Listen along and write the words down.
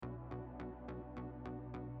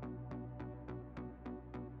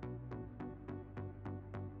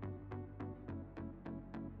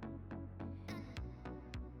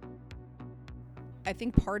I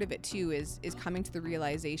think part of it too is coming to the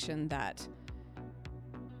realization that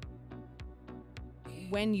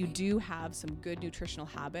when you do have some good nutritional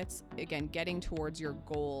habits, again, getting towards your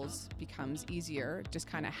goals becomes easier. It just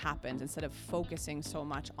kind of happens. Instead of focusing so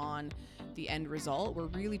much on the end result, we're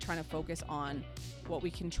really trying to focus on what we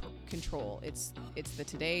can control. It's the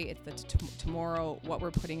today, it's the tomorrow, what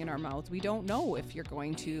we're putting in our mouths. We don't know if you're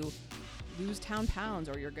going to lose 10 pounds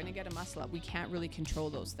or you're going to get a muscle up. We can't really control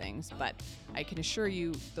those things, but I can assure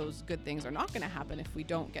you those good things are not going to happen if we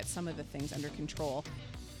don't get some of the things under control.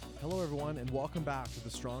 Hello, everyone, and welcome back to the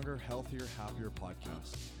Stronger, Healthier, Happier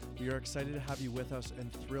podcast. We are excited to have you with us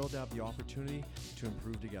and thrilled to have the opportunity to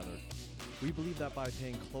improve together. We believe that by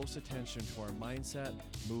paying close attention to our mindset,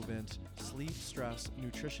 movement, sleep, stress,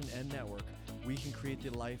 nutrition, and network, we can create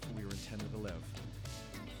the life we were intended to live.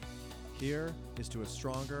 Here is to a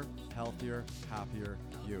stronger, healthier, happier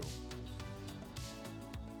you.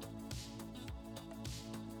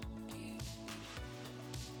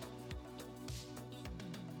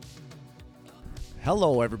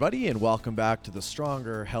 Hello, everybody, and welcome back to the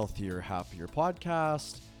Stronger, Healthier, Happier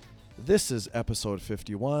podcast. This is episode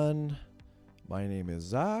 51. My name is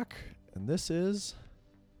Zach, and this is...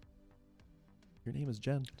 Your name is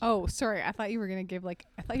Jen. Oh, sorry. I thought you were going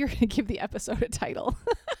to give the episode a title.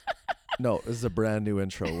 No, this is a brand new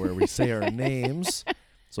intro where we say our names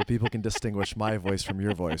so people can distinguish my voice from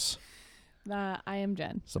your voice. I am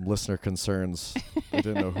Jen. Some listener concerns. I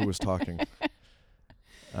didn't know who was talking.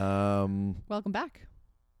 Welcome back.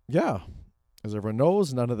 Yeah. As everyone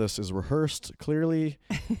knows, none of this is rehearsed, clearly.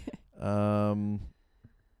 What do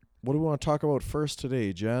we want to talk about first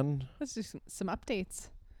today, Jen? Let's do some updates.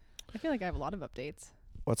 I feel like I have a lot of updates.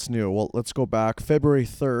 What's new? Well, let's go back. February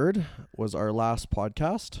 3rd was our last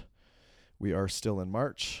podcast. We are still in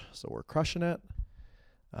March, so we're crushing it.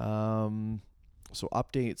 So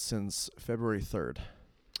updates since February 3rd.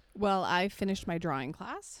 Well, I finished my drawing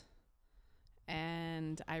class,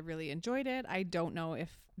 and I really enjoyed it. I don't know if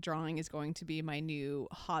drawing is going to be my new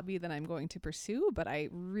hobby that I'm going to pursue, but I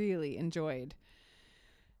really enjoyed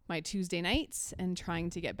my Tuesday nights and trying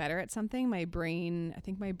to get better at something. I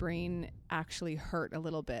think my brain actually hurt a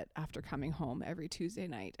little bit after coming home every Tuesday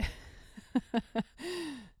night.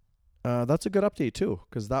 That's a good update too,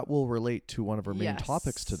 because that will relate to one of our main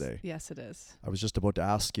topics today. Yes, it is. I was just about to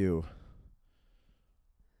ask you,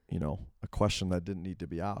 a question that didn't need to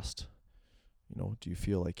be asked. Do you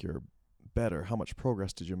feel like you're better? How much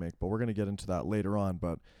progress did you make? But we're going to get into that later on.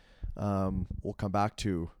 But we'll come back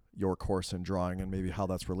to your course in drawing and maybe how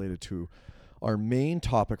that's related to our main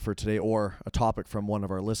topic for today, or a topic from one of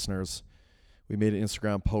our listeners. We made an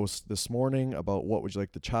Instagram post this morning about what would you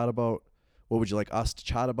like to chat about? What would you like us to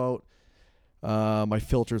chat about? I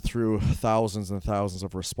filtered through thousands and thousands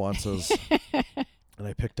of responses and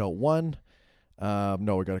I picked out one.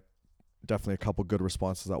 No, we got definitely a couple good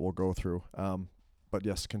responses that we'll go through. But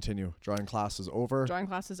yes, continue. Drawing class is over. Drawing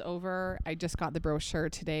class is over. I just got the brochure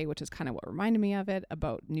today, which is kind of what reminded me of it,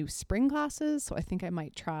 about new spring classes. So I think I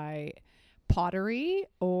might try pottery,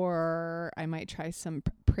 or I might try some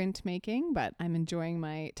print making, but I'm enjoying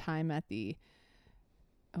my time at the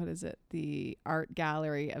Art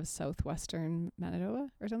Gallery of Southwestern Manitoba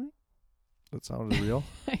or something. That sounded real.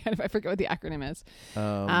 I forget what the acronym is.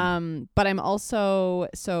 But I'm also,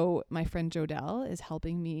 so my friend Jodelle is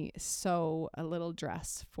helping me sew a little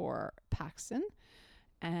dress for Paxton.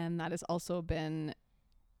 And that has also been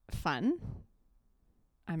fun.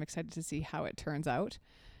 I'm excited to see how it turns out.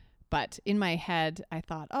 But in my head, I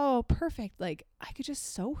thought, oh, perfect. Like, I could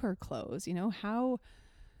just sew her clothes. How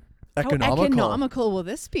economical will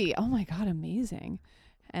this be? Oh my God, amazing.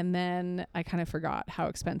 And then I kind of forgot how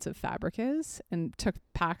expensive fabric is and took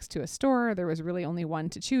Pax to a store. There was really only one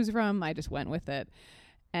to choose from. I just went with it.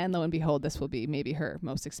 And lo and behold, this will be maybe her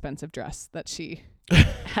most expensive dress that she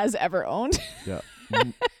has ever owned. Yeah.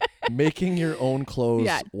 Making your own clothes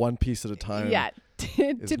one piece at a time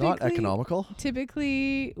is not economical.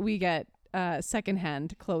 Typically, we get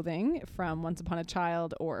secondhand clothing from Once Upon a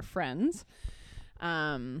Child or friends.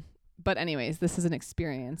 But anyways, this is an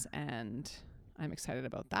experience, and I'm excited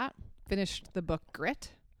about that. Finished the book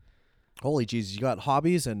Grit. Holy jeez, you got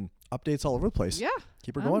hobbies and updates all over the place. Yeah.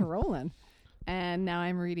 Keep her going. I'm rolling. And now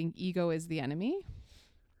I'm reading Ego is the Enemy.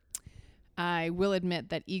 I will admit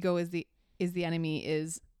that Ego is the Enemy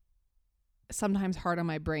is sometimes hard on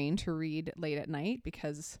my brain to read late at night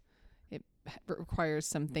because it requires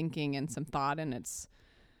some thinking and some thought, and it's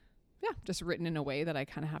just written in a way that I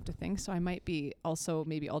kind of have to think. So I might be also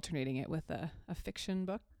maybe alternating it with a fiction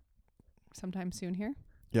book sometime soon here.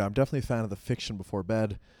 Yeah, I'm definitely a fan of the fiction before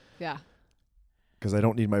bed. Yeah. because I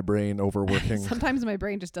don't need my brain overworking. Sometimes my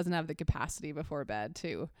brain just doesn't have the capacity before bed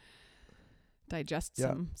to digest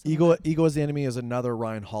some Ego is the Enemy is another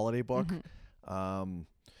Ryan Holiday book.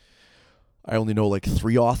 I only know like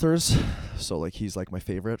 3 authors, so like he's like my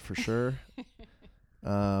favorite for sure.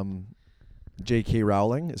 J.K.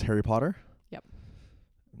 Rowling is Harry Potter. Yep.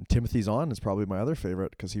 Timothy Zahn is probably my other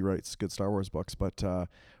favorite because he writes good Star Wars books. But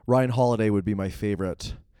Ryan Holiday would be my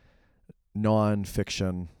favorite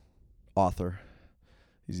non-fiction author.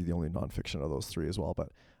 He's the only non-fiction of those 3 as well. But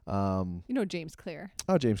James Clear.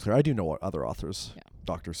 Oh, James Clear. I do know what other authors. Yeah.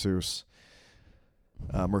 Dr. Seuss,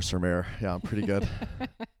 Mercer Mayer. Yeah, I'm pretty good.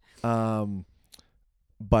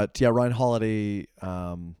 But yeah, Ryan Holiday.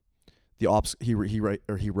 He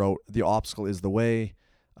wrote The Obstacle is the Way.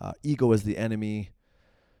 Ego is the Enemy.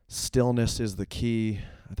 Stillness is the Key.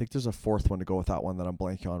 I think there's a 4th one to go with that one that I'm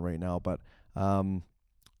blanking on right now. But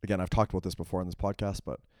again, I've talked about this before on this podcast,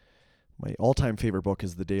 but my all-time favorite book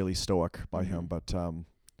is The Daily Stoic by him. But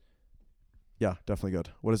yeah, definitely good.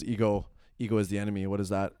 What is Ego? Ego is the Enemy. What is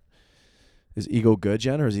that? Is ego good,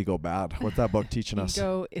 Jen, or is ego bad? What's that book teaching us?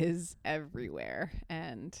 Ego is everywhere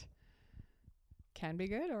and can be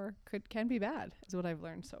good or can be bad, is what I've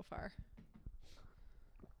learned so far.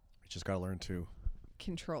 You just got to learn to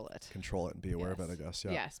control it and be aware of it, I guess.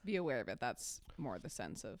 Yeah. Yes, be aware of it. That's more the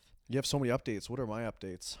sense of. You have so many updates. What are my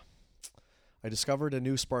updates? I discovered a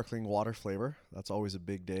new sparkling water flavor. That's always a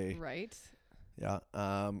big day. Right. Yeah.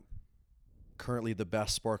 Currently the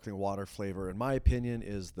best sparkling water flavor, in my opinion,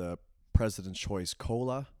 is the President's Choice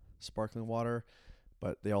Cola sparkling water,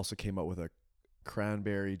 but they also came out with a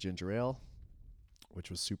cranberry ginger ale,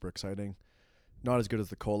 which was super exciting. Not as good as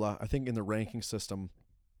the cola. I think in the ranking system,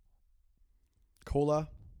 cola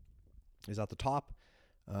is at the top.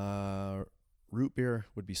 Root beer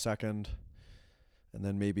would be second, and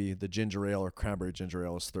then maybe the ginger ale or cranberry ginger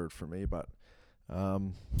ale is third for me. But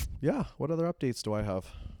yeah, what other updates do I have?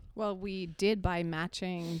 Well, we did buy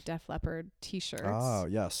matching Def Leppard t-shirts. Ah,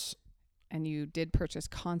 yes. And you did purchase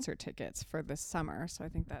concert tickets for this summer, so I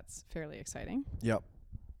think that's fairly exciting. Yep.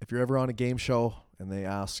 If you're ever on a game show and they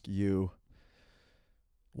ask you,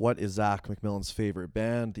 what is Zach McMillan's favorite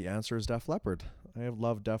band? The answer is Def Leppard. I have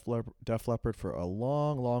loved Def Leppard for a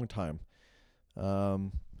long, long time.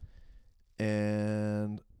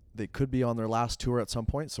 And they could be on their last tour at some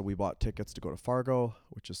point, so we bought tickets to go to Fargo,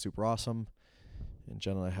 which is super awesome. And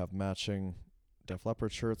Jen and I have matching Def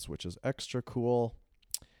Leppard shirts, which is extra cool.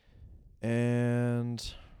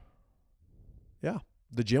 And yeah,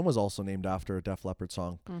 the gym was also named after a Def Leppard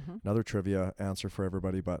song. Another trivia answer for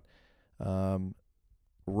everybody, but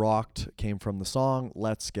Rocked came from the song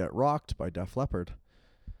Let's Get Rocked by Def Leppard.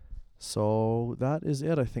 So that is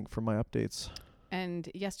it, I think, for my updates. And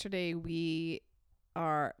yesterday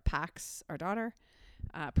Pax, our daughter,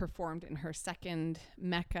 performed in her second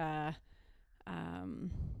Mecca, I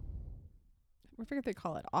forget what they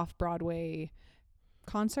call it, off-Broadway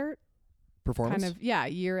concert. Performance? Kind of, yeah,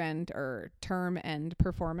 year-end or term-end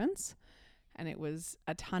performance. And it was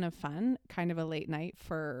a ton of fun, kind of a late night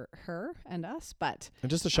for her and us. But and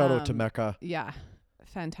just a shout out to Mecca. Yeah,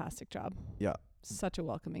 fantastic job. Yeah. Such a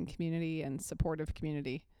welcoming community and supportive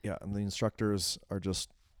community. Yeah, and the instructors are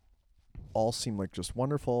all seem like just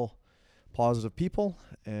wonderful, positive people.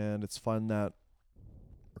 And it's fun that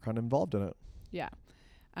we're kind of involved in it. Yeah.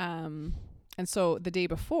 And so the day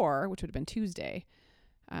before, which would have been Tuesday,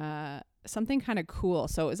 something kind of cool.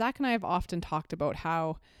 So Zach and I have often talked about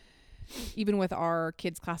how even with our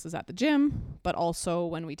kids' classes at the gym, but also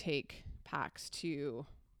when we take Pax to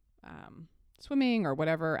swimming or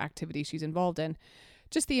whatever activity she's involved in,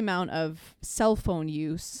 just the amount of cell phone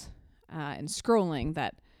use and scrolling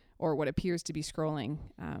or what appears to be scrolling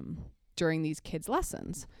during these kids'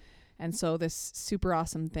 lessons. And so this super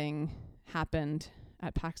awesome thing happened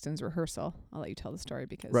at Paxton's rehearsal. I'll let you tell the story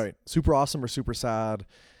because... Right. Super awesome or super sad.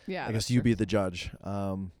 Yeah. I guess you be the judge.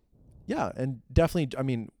 Yeah. And definitely, I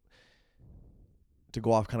mean, to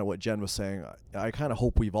go off kind of what Jen was saying, I kind of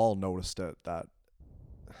hope we've all noticed it, that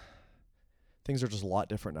things are just a lot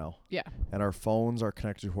different now. Yeah. And our phones are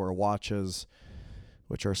connected to our watches,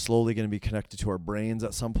 which are slowly going to be connected to our brains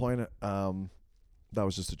at some point. That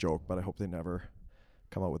was just a joke, but I hope they never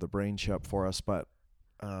come out with a brain chip for us. But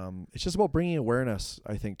it's just about bringing awareness,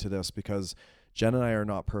 I think, to this, because Jen and I are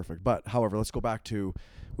not perfect. But however, let's go back to,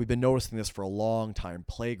 we've been noticing this for a long time,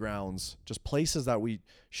 playgrounds, just places that we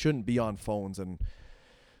shouldn't be on phones. And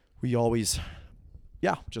we always,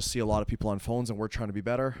 just see a lot of people on phones, and we're trying to be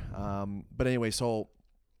better. But anyway, so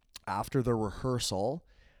after the rehearsal,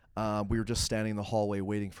 we were just standing in the hallway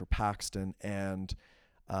waiting for Paxton, and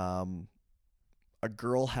a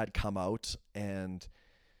girl had come out, and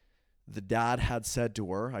the dad had said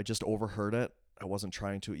to her, I just overheard it. I wasn't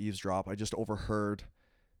trying to eavesdrop. I just overheard.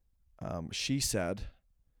 She said,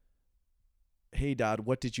 "Hey, Dad,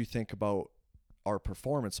 what did you think about our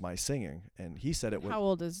performance, my singing?" And he said it was... How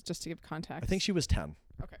old is, just to give context? I think she was 10.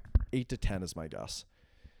 Okay. 8 to 10 is my guess.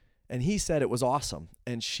 And he said it was awesome.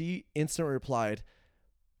 And she instantly replied,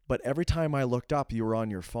 "But every time I looked up, you were on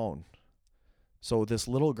your phone." So this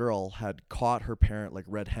little girl had caught her parent like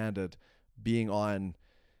red-handed being on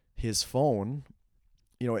his phone,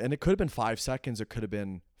 you know, and it could have been 5 seconds. It could have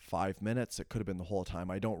been 5 minutes. It could have been the whole time.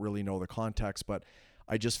 I don't really know the context, but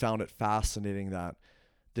I just found it fascinating that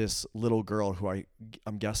this little girl who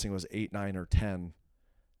I'm guessing was 8, 9, or 10,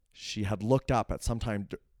 she had looked up at some time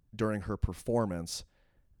during her performance,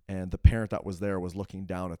 and the parent that was there was looking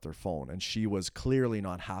down at their phone, and she was clearly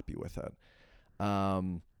not happy with it.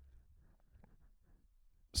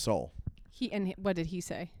 So what did he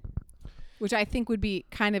say? Which I think would be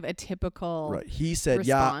kind of a typical right. He said,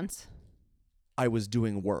 response. "Yeah, I was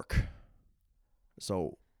doing work."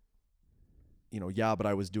 So, you know, yeah, but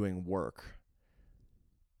I was doing work.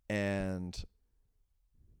 And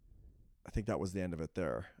I think that was the end of it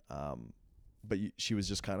there. But she was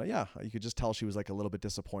just kind of, yeah, you could just tell she was like a little bit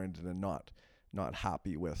disappointed and not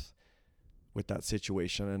happy with that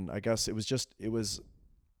situation. And I guess it was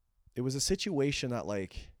a situation that,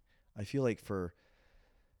 like, I feel like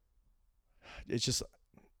it's just,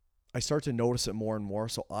 I start to notice it more and more.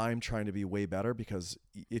 So I'm trying to be way better, because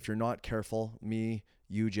if you're not careful, me,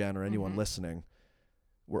 you, Jen, or anyone listening,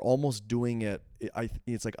 we're almost doing it.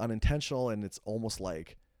 It's like unintentional, and it's almost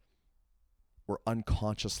like we're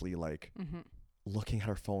unconsciously like looking at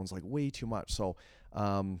our phones like way too much. So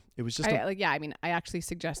it was just I actually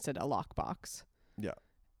suggested a lockbox. Yeah.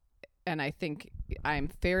 And I think I'm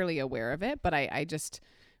fairly aware of it, but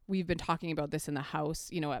we've been talking about this in the house,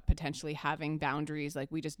 you know, at potentially having boundaries.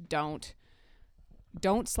 Like, we just don't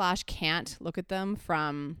 / can't look at them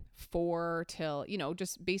from 4 till, you know,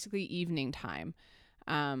 just basically evening time.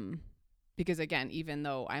 Because again, even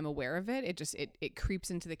though I'm aware of it, it creeps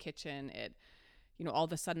into the kitchen. It, you know, all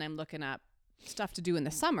of a sudden I'm looking up stuff to do in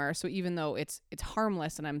the summer. So even though it's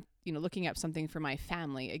harmless and I'm, you know, looking up something for my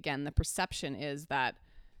family, again, the perception is that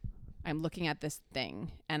I'm looking at this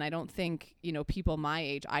thing. And I don't think, you know, people my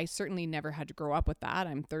age, I certainly never had to grow up with that.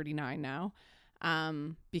 I'm 39 now.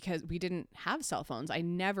 Because we didn't have cell phones. I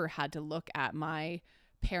never had to look at my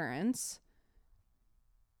parents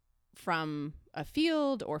from a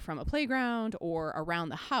field or from a playground or around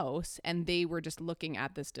the house, and they were just looking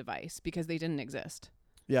at this device because they didn't exist.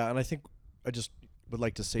 Yeah. And I think I just would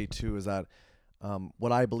like to say too, is that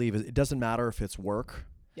what I believe is, it doesn't matter if it's work.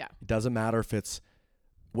 Yeah. It doesn't matter if it's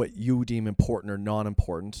what you deem important or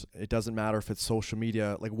non-important. It doesn't matter if it's social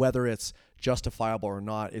media, like whether it's justifiable or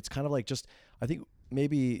not. It's kind of like, just, I think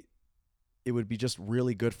maybe it would be just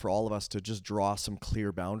really good for all of us to just draw some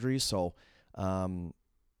clear boundaries. So, and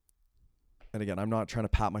again, I'm not trying to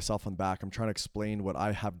pat myself on the back. I'm trying to explain what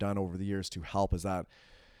I have done over the years to help, is that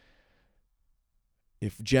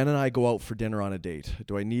if Jen and I go out for dinner on a date,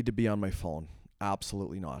 do I need to be on my phone?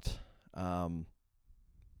 Absolutely not.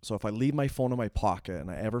 So if I leave my phone in my pocket and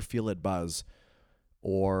I ever feel it buzz,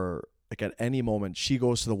 or like at any moment she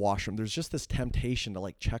goes to the washroom, there's just this temptation to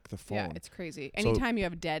like check the phone. Yeah, it's crazy. Anytime you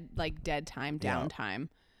have dead time, downtime,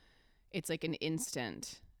 it's like an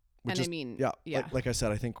instant. Which and is, I mean, yeah. Like I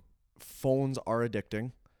said, I think phones are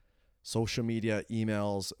addicting. Social media,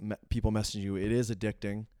 emails, people messaging you, it is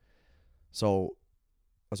addicting. So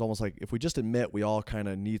it's almost like, if we just admit we all kind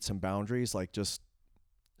of need some boundaries, like just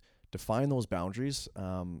define those boundaries.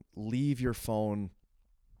 Leave your phone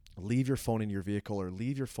in your vehicle, or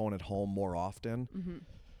leave your phone at home more often.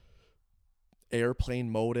 Airplane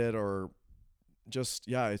mode it, or just,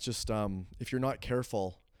 it's just, if you're not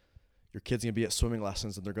careful, your kid's gonna be at swimming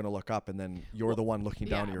lessons and they're gonna look up, and then you're the one looking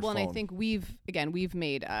down at your phone. Well, and I think we've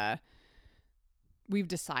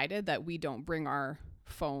decided that we don't bring our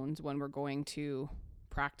phones when we're going to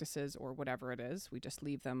practices or whatever it is. We just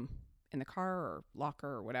leave them in the car or locker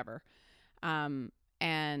or whatever.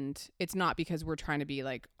 And it's not because we're trying to be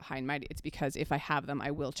like high and mighty. It's because if I have them,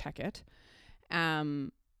 I will check it.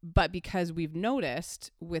 But because we've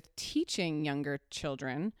noticed with teaching younger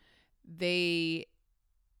children, they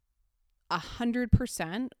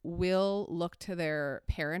 100% will look to their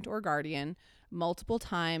parent or guardian multiple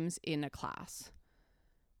times in a class.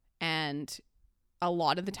 And a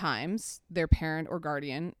lot of the times their parent or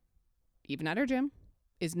guardian, even at our gym,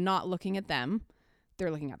 is not looking at them.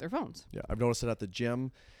 They're looking at their phones. Yeah, I've noticed it at the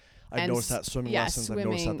gym. I've noticed that swimming lessons. I've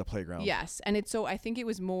noticed at the playground. Yes, and I think it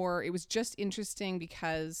was just interesting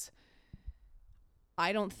because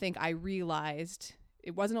I don't think I realized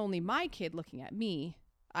it wasn't only my kid looking at me.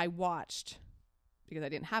 I watched, because I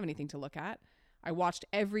didn't have anything to look at, I watched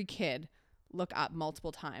every kid look up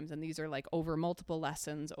multiple times. And these are like over multiple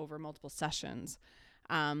lessons, over multiple sessions.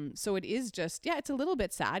 So it is just, it's a little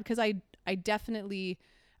bit sad, because I definitely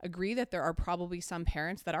agree that there are probably some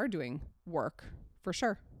parents that are doing work for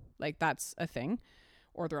sure. Like that's a thing,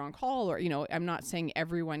 or they're on call, or, I'm not saying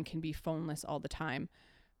everyone can be phoneless all the time,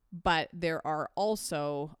 but there are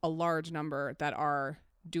also a large number that are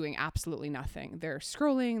doing absolutely nothing. They're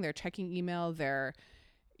scrolling, they're checking email, they're,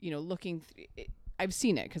 looking. I've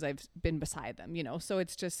seen it because I've been beside them, so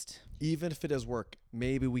it's just. Even if it is work,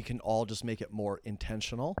 maybe we can all just make it more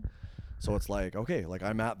intentional. So it's like, okay, like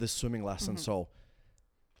I'm at this swimming lesson. Mm-hmm. So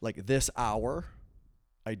like this hour,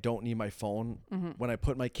 I don't need my phone. Mm-hmm. When I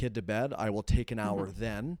put my kid to bed, I will take an hour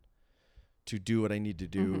then to do what I need to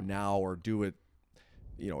do now, or do it.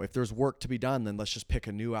 If there's work to be done, then let's just pick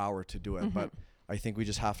a new hour to do it. But I think we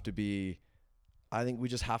just have to be,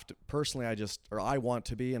 personally, I want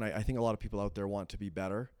to be, and I think a lot of people out there want to be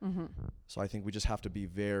better. So I think we just have to be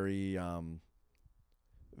very,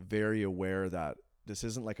 very aware that this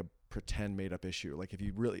isn't like a pretend made up issue. Like if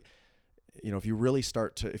you really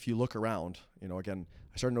start to, if you look around, again,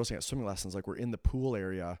 I started noticing at swimming lessons, like we're in the pool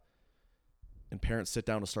area and parents sit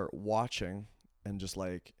down to start watching, and just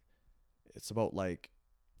like, it's about like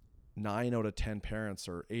 9 out of 10 parents,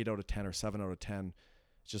 or 8 out of 10, or 7 out of 10,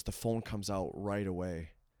 it's just the phone comes out right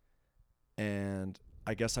away. And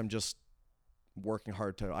I guess I'm just working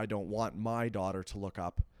hard I don't want my daughter to look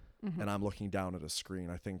up and I'm looking down at a screen.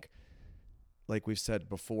 I think, like we've said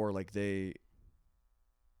before, like they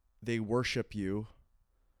worship you,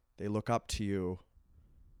 they look up to you.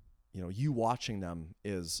 You watching them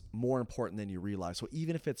is more important than you realize. So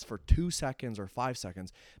even if it's for 2 seconds or 5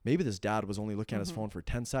 seconds, maybe this dad was only looking at his phone for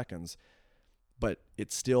 10 seconds, but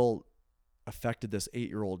it still affected this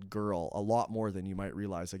 8-year-old girl a lot more than you might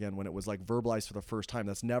realize. Again, when it was like verbalized for the first time,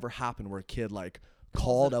 that's never happened, where a kid like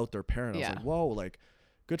called out their parent. I was like, whoa, like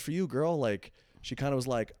good for you, girl. Like she kind of was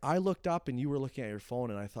like, I looked up and you were looking at your phone,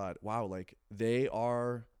 and I thought, wow, like they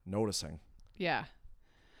are noticing. Yeah.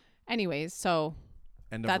 Anyways, so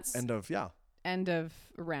end of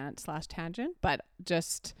rant / tangent, but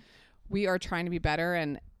just, we are trying to be better.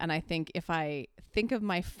 And I think if I think of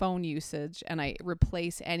my phone usage and I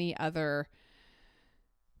replace any other,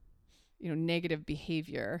 negative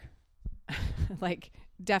behavior, like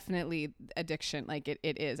definitely addiction, like it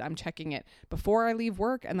is. I'm checking it before I leave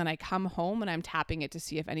work, and then I come home and I'm tapping it to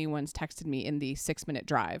see if anyone's texted me in the 6-minute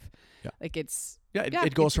drive. Yeah. Like it's,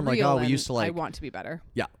 it goes from like, oh, we used to like, I want to be better.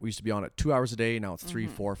 Yeah. We used to be on it 2 hours a day. Now it's 3,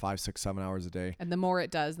 4, 5, 6, 7 hours a day. And the more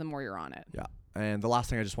it does, the more you're on it. Yeah. And the last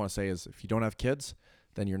thing I just want to say is, if you don't have kids,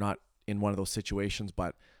 then you're not in one of those situations.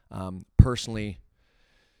 But personally,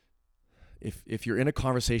 if you're in a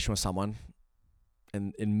conversation with someone,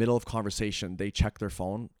 and in middle of conversation they check their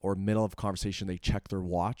phone, or middle of conversation they check their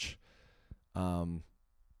watch,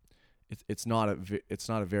 it's not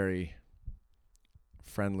a very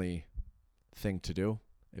friendly thing to do.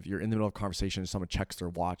 If you're in the middle of a conversation and someone checks their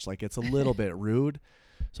watch, like it's a little bit rude.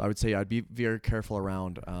 So I would say I'd be very careful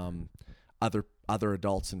around other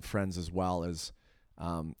adults and friends, as well as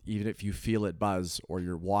even if you feel it buzz or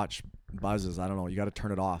your watch buzzes, I don't know, you got to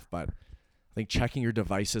turn it off. But I think checking your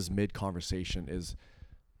devices mid-conversation is...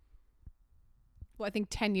 Well, I think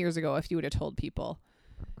 10 years ago, if you would have told people,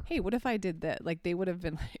 hey, what if I did that? Like, they would have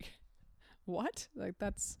been like, what? Like,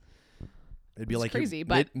 it'd be like crazy.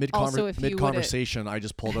 But mid-conversation, I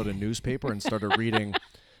just pulled out a newspaper and started reading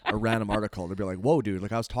a random article. They'd be like, whoa, dude,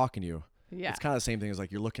 like I was talking to you. Yeah. It's kind of the same thing as like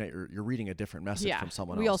you're looking at you're reading a different message from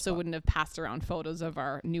someone else. We also wouldn't have passed around photos of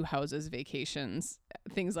our new houses, vacations,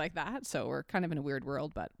 things like that. So we're kind of in a weird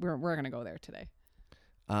world, but we're going to go there today.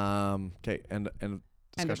 Okay. And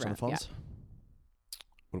discussion on the phones. Yeah.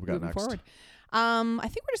 What do we got Moving next? Forward. I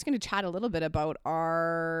think we're just going to chat a little bit about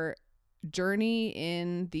our journey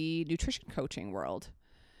in the nutrition coaching world.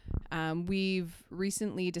 We've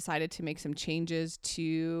recently decided to make some changes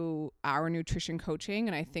to our nutrition coaching,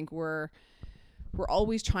 and I think we're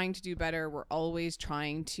always trying to do better. We're always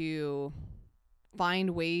trying to find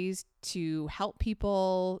ways to help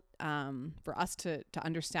people, for us to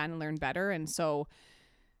understand and learn better. And so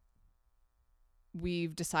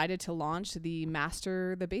we've decided to launch the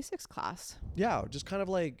Master the Basics class. Yeah, just kind of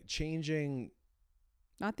like changing...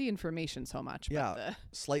 Not the information so much, but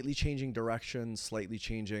slightly changing direction, slightly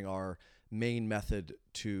changing our main method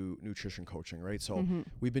to nutrition coaching, right? So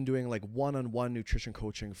we've been doing like one-on-one nutrition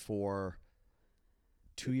coaching for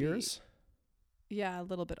 2 years. Yeah, a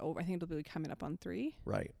little bit over. I think it'll be coming up on 3.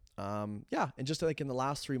 Right. And just like in the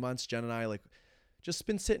last 3 months, Jen and I like just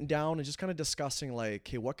been sitting down and just kind of discussing like,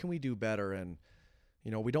 hey, what can we do better? And,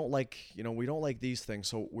 we don't like these things.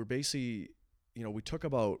 So we're basically, we took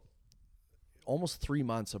about almost 3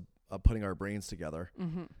 months of putting our brains together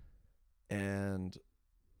and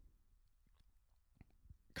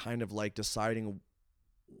kind of like deciding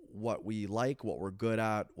what we like, what we're good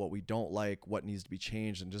at, what we don't like, what needs to be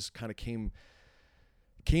changed, and just kind of came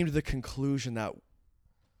to the conclusion that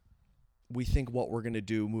we think what we're going to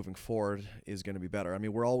do moving forward is going to be better. I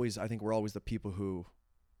mean, I think we're always the people who,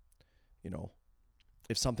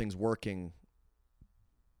 if something's working,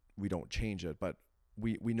 we don't change it, but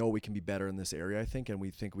we know we can be better in this area, I think, and we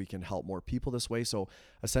think we can help more people this way. So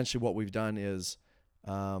essentially what we've done is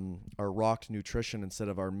our Rocked Nutrition, instead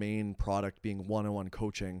of our main product being one-on-one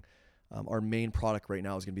coaching, our main product right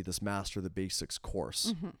now is going to be this Master the Basics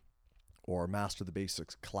course or Master the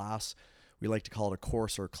Basics class. We like to call it a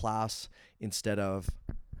course or class instead of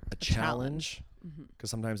a challenge, because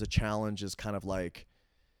sometimes a challenge is kind of like,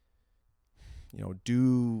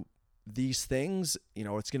 do these things,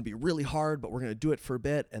 it's going to be really hard, but we're going to do it for a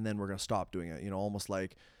bit and then we're going to stop doing it, almost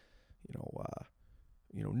like,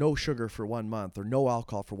 no sugar for 1 month or no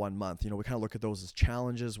alcohol for 1 month. We kind of look at those as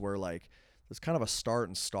challenges where like there's kind of a start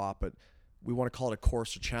and stop, but we want to call it a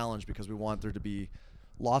course or challenge because we want there to be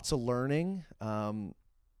lots of learning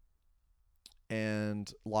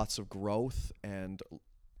and lots of growth and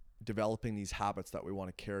developing these habits that we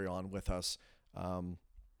want to carry on with us.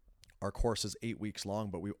 Our course is 8 weeks long,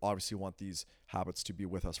 but we obviously want these habits to be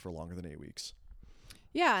with us for longer than 8 weeks.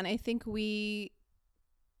 Yeah, and I think we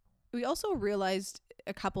also realized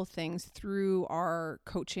a couple things through our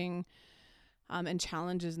coaching and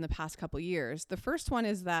challenges in the past couple years. The first one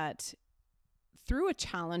is that through a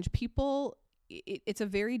challenge, it's a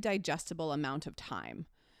very digestible amount of time.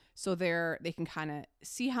 So they can kind of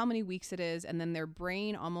see how many weeks it is, and then their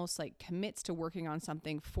brain almost like commits to working on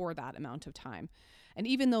something for that amount of time. And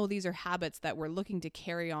even though these are habits that we're looking to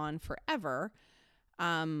carry on forever,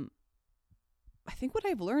 I think what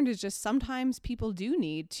I've learned is just sometimes people do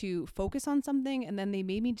need to focus on something, and then they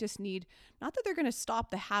maybe just need, not that they're going to stop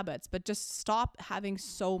the habits, but just stop having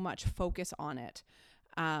so much focus on it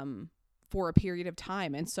for a period of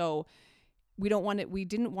time. And so we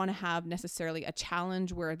didn't want to have necessarily a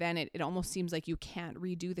challenge where then it almost seems like you can't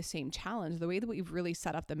redo the same challenge. The way that we've really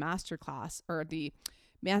set up the master class or the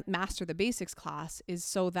Master the Basics class is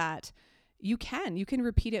so that you can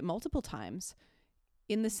repeat it multiple times,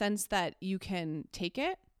 in the sense that you can take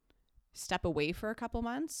it, step away for a couple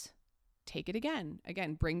months, take it again,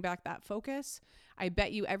 bring back that focus. I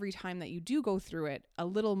bet you every time that you do go through it, a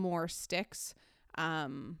little more sticks,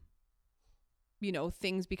 things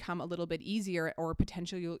become a little bit easier, or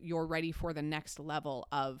potentially you're ready for the next level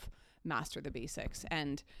of Master the Basics.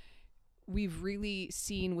 And we've really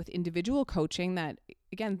seen with individual coaching that,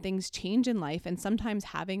 again, things change in life, and sometimes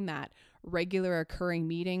having that regular occurring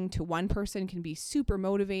meeting to one person can be super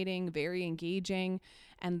motivating, very engaging,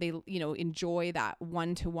 and they, enjoy that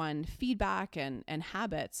one-to-one feedback and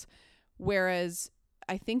habits. Whereas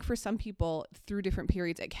I think for some people through different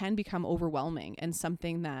periods, it can become overwhelming and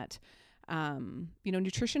something that,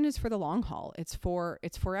 nutrition is for the long haul. It's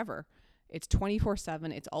forever. It's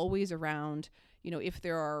 24/7. It's always around. If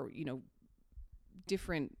there are,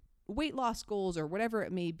 different weight loss goals or whatever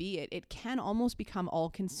it may be, it can almost become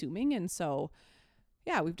all consuming. And so,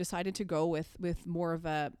 yeah, we've decided to go with more of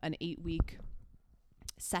an 8-week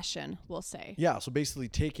session, we'll say. Yeah. So basically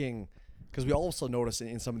because we also notice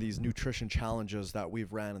in some of these nutrition challenges that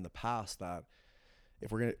we've ran in the past that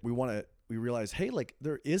if we realize, hey, like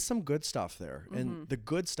there is some good stuff there. And the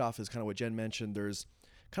good stuff is kind of what Jen mentioned. There's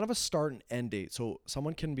kind of a start and end date. So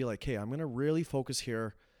someone can be like, hey, I'm going to really focus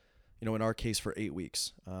here, in our case for 8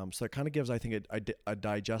 weeks. So that kind of gives, I think, a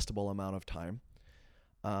digestible amount of time.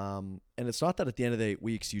 And it's not that at the end of the 8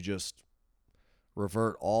 weeks, you just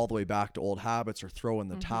revert all the way back to old habits or throw in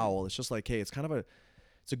the towel. It's just like, hey, it's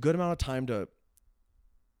a good amount of time to,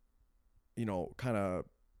 kind of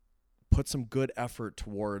put some good effort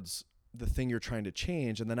towards the thing you're trying to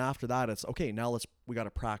change. And then after that, it's okay, now we got to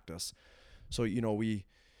practice. So,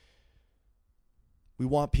 we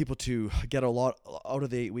want people to get a lot out of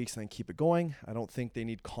the 8 weeks and then keep it going. I don't think they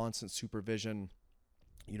need constant supervision,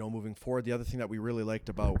 moving forward. The other thing that we really liked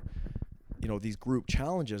about, these group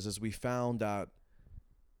challenges is we found that,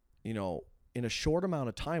 in a short amount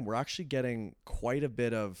of time, we're actually getting quite a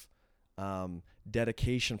bit of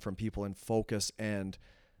dedication from people and focus and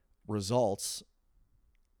results.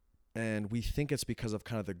 And we think it's because of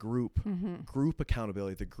kind of the group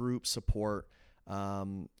accountability, the group support. I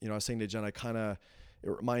was saying to Jen, it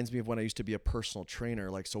reminds me of when I used to be a personal trainer,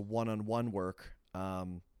 like, so one-on-one work.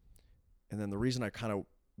 And then the reason I kind of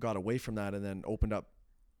got away from that and then opened up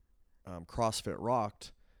CrossFit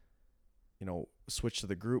Rocked, switched to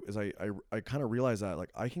the group, is I kind of realized that like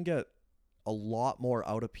I can get a lot more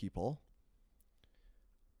out of people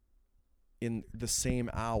in the same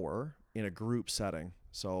hour in a group setting.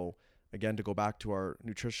 So again, to go back to our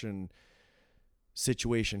nutrition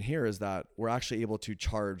situation here, is that we're actually able to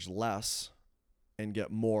charge less and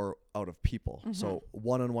get more out of people. Mm-hmm. So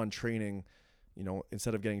one-on-one training,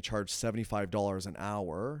 instead of getting charged $75 an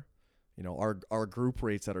hour, our group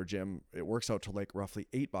rates at our gym, it works out to like roughly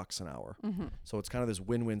 $8 an hour. Mm-hmm. So it's kind of this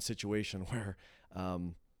win-win situation where,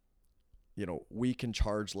 we can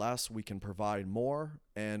charge less, we can provide more,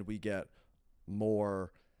 and we get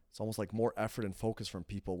more. It's almost like more effort and focus from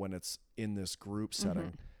people when it's in this group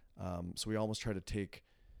setting. Mm-hmm. So we almost try to take,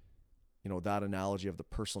 that analogy of the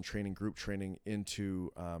personal training, group training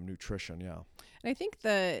into nutrition. Yeah. And I think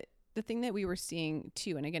the thing that we were seeing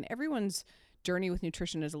too, and again, everyone's journey with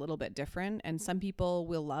nutrition is a little bit different, and some people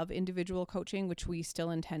will love individual coaching, which we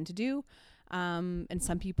still intend to do. And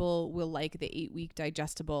some people will like the 8-week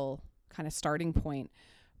digestible kind of starting point.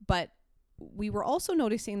 But we were also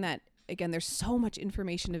noticing that, again, there's so much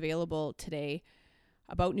information available today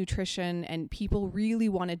about nutrition, and people really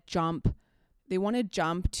want to jump. They want to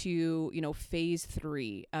jump to, phase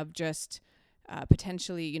 3 of just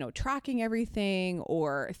potentially, tracking everything,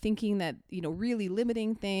 or thinking that, really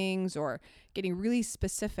limiting things, or getting really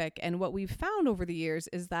specific. And what we've found over the years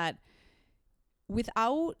is that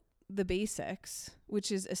without the basics,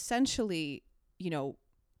 which is essentially,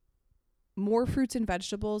 more fruits and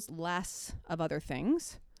vegetables, less of other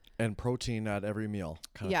things. And protein at every meal.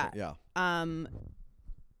 Kind of thing. Yeah.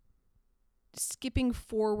 Skipping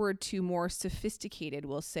forward to more sophisticated,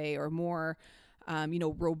 we'll say, or more,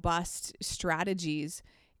 robust strategies,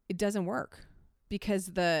 it doesn't work because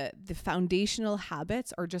the foundational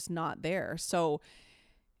habits are just not there. So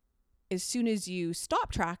as soon as you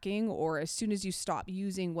stop tracking, or as soon as you stop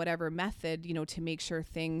using whatever method, to make sure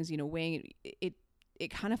things, weighing it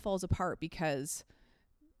kind of falls apart because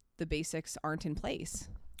the basics aren't in place.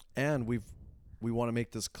 And we want to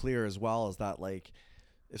make this clear as well, as that, like,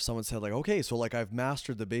 if someone said like, okay, so like I've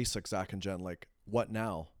mastered the basics, Zach and Jen, like what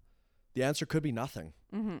now? The answer could be nothing.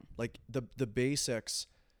 Mm-hmm. Like the basics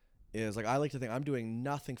is like, I like to think I'm doing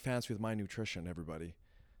nothing fancy with my nutrition, everybody.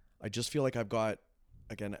 I just feel like I've got,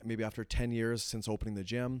 again, maybe after 10 years since opening the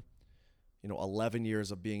gym, 11 years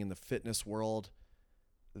of being in the fitness world,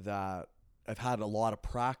 that I've had a lot of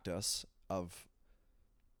practice of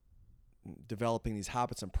developing these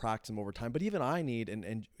habits and practice them over time. But even I need,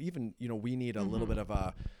 and even, we need a little bit of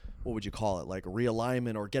a, what would you call it? Like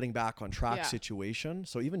realignment or getting back on track situation.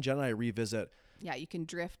 So even Jen and I revisit. Yeah. You can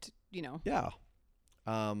drift, Yeah.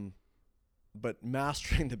 But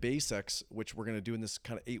mastering the basics, which we're going to do in this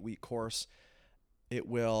kind of 8-week course,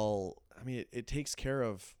 it takes care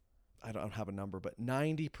of, I don't have a number, but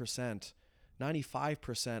 90%,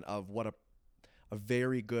 95% of what a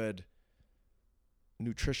very good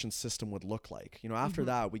nutrition system would look like. After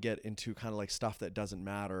that, we get into kind of like stuff that doesn't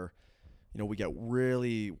matter. We get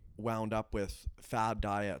really wound up with fad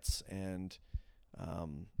diets and,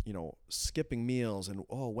 skipping meals and,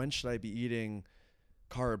 when should I be eating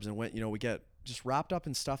carbs? And when, we get just wrapped up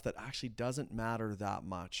in stuff that actually doesn't matter that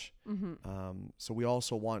much. Mm-hmm. So we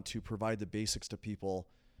also want to provide the basics to people,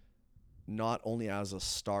 not only as a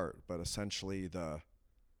start, but essentially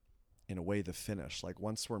in a way, the finish. Like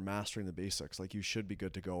once we're mastering the basics, like you should be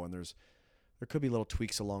good to go. And there could be little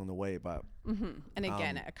tweaks along the way, but. Mm-hmm. And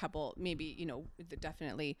again, a couple, maybe,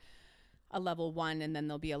 definitely a level 1, and then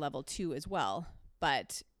there'll be a level 2 as well.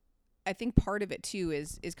 But I think part of it too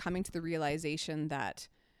is coming to the realization that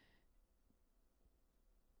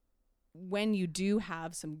when you do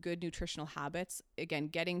have some good nutritional habits, again,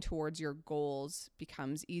 getting towards your goals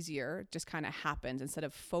becomes easier, just kind of happens. Instead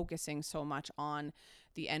of focusing so much on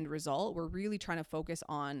the end result, we're really trying to focus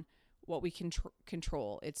on what we can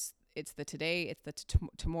control. It's the today, it's the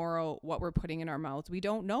tomorrow, what we're putting in our mouths. We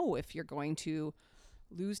don't know if you're going to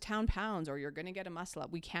lose 10 pounds or you're going to get a muscle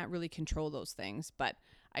up. We can't really control those things, but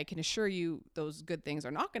I can assure you those good things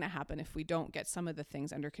are not going to happen if we don't get some of the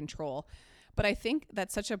things under control. But I think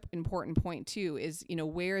that's such an important point too, is,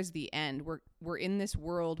 where is the end? We're in this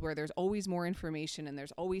world where there's always more information and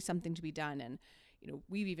there's always something to be done. And,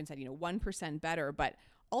 we've even said, 1% better, but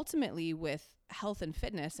ultimately with health and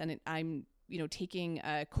fitness, and I'm, taking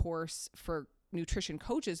a course for nutrition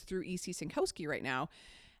coaches through E.C. Sinkowski right now.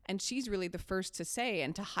 And she's really the first to say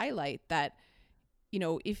and to highlight that,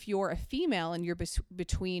 if you're a female and you're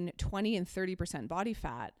between 20 and 30% body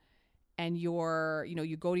fat, and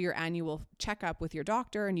you go to your annual checkup with your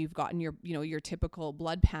doctor and you've gotten your typical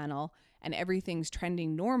blood panel and everything's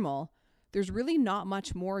trending normal, there's really not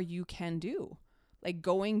much more you can do. Like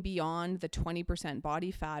going beyond the 20%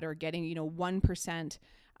 body fat or getting, 1%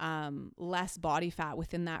 less body fat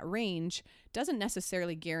within that range doesn't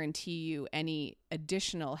necessarily guarantee you any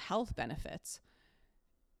additional health benefits.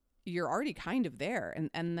 You're already kind of there.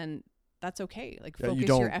 And then that's okay. Like focus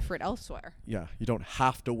your effort elsewhere. Yeah. You don't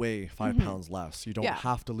have to weigh 5 pounds less. You don't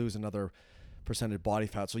have to lose another percentage body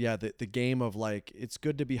fat. So yeah, the game of like, it's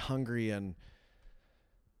good to be hungry and,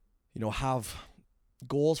 have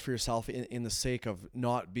goals for yourself in the sake of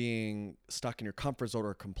not being stuck in your comfort zone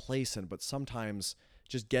or complacent, but sometimes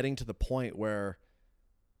just getting to the point where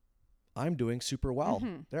I'm doing super well.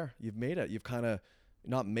 There, you've made it. You've kind of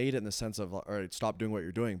not made it in the sense of, all right, stop doing what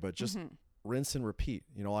you're doing, but just rinse and repeat.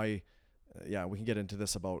 We can get into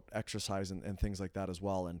this about exercise and things like that as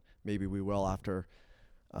well. And maybe we will after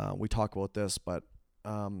we talk about this, but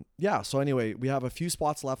so anyway, we have a few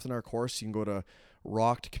spots left in our course. You can go to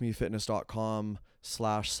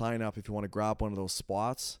rockedcommunifitness.com/sign up if you want to grab one of those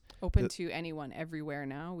spots. Open to anyone everywhere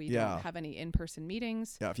now. We don't have any in-person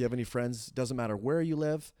meetings. Yeah, if you have any friends, doesn't matter where you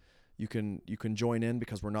live, you can join in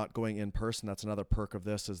because we're not going in person. That's another perk of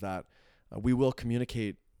this, is that we will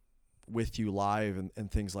communicate with you live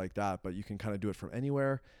and things like that, but you can kind of do it from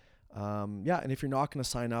anywhere. And if you're not going to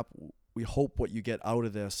sign up, we hope what you get out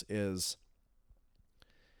of this is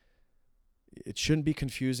it shouldn't be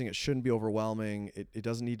confusing. It shouldn't be overwhelming. It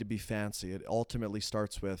doesn't need to be fancy. It ultimately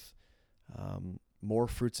starts with more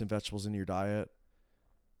fruits and vegetables in your diet,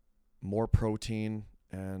 more protein,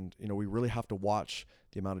 and we really have to watch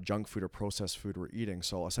the amount of junk food or processed food we're eating.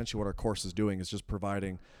 So essentially what our course is doing is just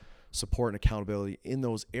providing support and accountability in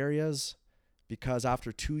those areas, because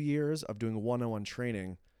after 2 years of doing one-on-one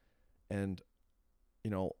training and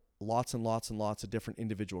lots and lots and lots of different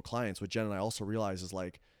individual clients, what Jen and I also realize is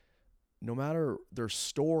like, no matter their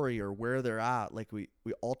story or where they're at, like we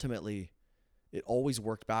ultimately, it always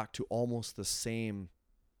worked back to almost the same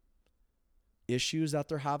issues that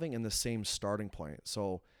they're having and the same starting point.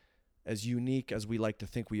 So as unique as we like to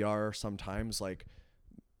think we are sometimes, like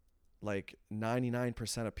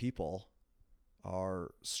 99% of people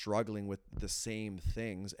are struggling with the same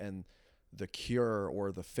things, and the cure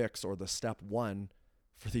or the fix or the step one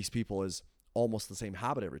for these people is almost the same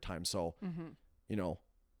habit every time. So,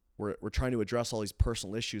 we're trying to address all these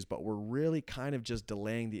personal issues, but we're really kind of just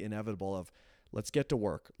delaying the inevitable of, let's get to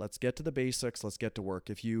work. Let's get to the basics. Let's get to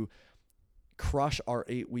work. If you crush our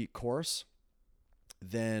 8-week course,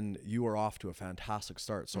 then you are off to a fantastic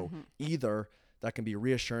start. So either that can be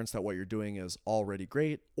reassurance that what you're doing is already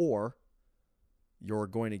great, or you're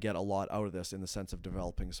going to get a lot out of this in the sense of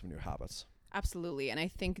developing some new habits. Absolutely. And I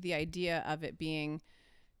think the idea of it being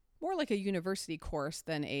more like a university course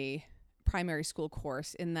than a primary school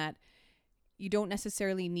course, in that you don't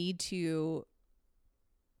necessarily need to,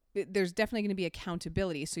 there's definitely going to be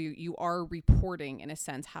accountability. So you are reporting in a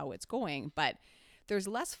sense how it's going, but there's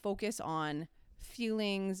less focus on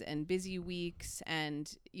feelings and busy weeks,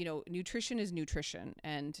 and nutrition is nutrition.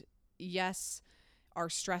 And yes, our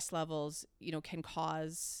stress levels can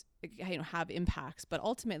cause have impacts, but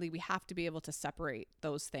ultimately we have to be able to separate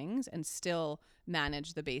those things and still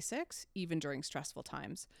manage the basics even during stressful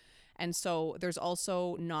times. And so there's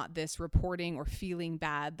also not this reporting or feeling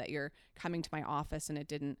bad that you're coming to my office and it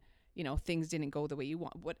didn't, things didn't go the way you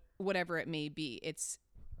want, whatever it may be. It's,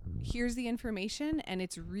 here's the information, and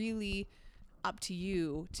it's really up to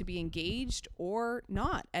you to be engaged or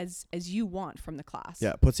not as you want from the class.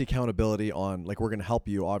 Yeah, it puts the accountability on, like, we're going to help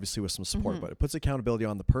you obviously with some support, but it puts accountability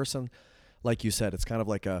on the person. Like you said, it's kind of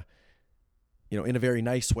like a, in a very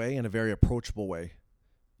nice way, in a very approachable way.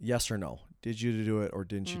 Yes or no? Did you do it or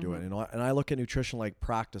didn't you do it? And I look at nutrition like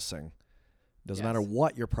practicing. Doesn't matter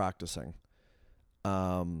what you're practicing.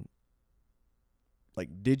 Like,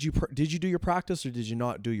 did you do your practice or did you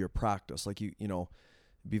not do your practice? Like, it'd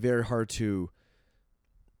be very hard to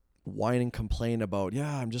whine and complain about,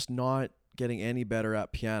 I'm just not getting any better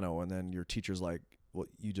at piano. And then your teacher's like, well,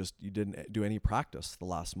 you didn't do any practice the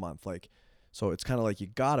last month. Like, so it's kind of like, you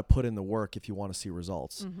got to put in the work if you want to see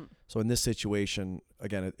results. So in this situation,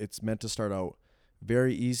 again, it's meant to start out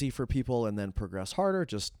very easy for people and then progress harder.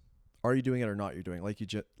 Just, are you doing it or not? You're doing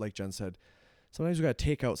it. Like Jen said, sometimes we got to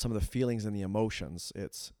take out some of the feelings and the emotions.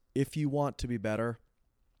 It's, if you want to be better,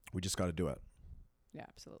 we just got to do it. Yeah,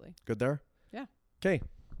 absolutely. Good there? Yeah. Okay.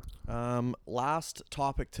 Last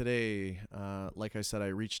topic today. Like I said, I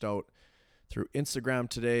reached out through Instagram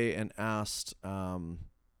today and asked,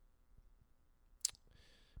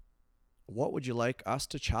 what would you like us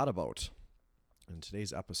to chat about? in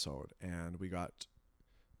today's episode. And we got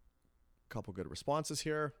a couple good responses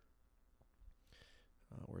here.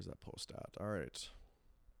 Where's that post at? All right.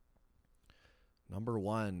 Number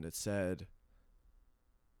 1, it said,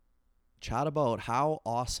 chat about how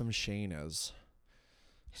awesome Shane is.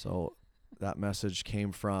 So that message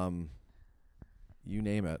came from, you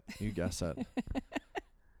name it, you guess it.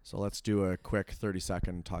 So let's do a quick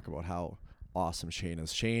 30-second talk about how awesome Shane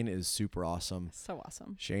is. Shane is super awesome. So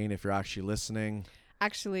awesome. Shane, if you're actually listening.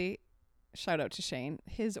 Actually, shout out to Shane.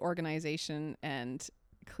 His organization and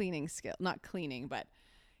cleaning skill, not cleaning, but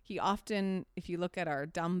he often, if you look at our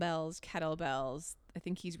dumbbells, kettlebells, I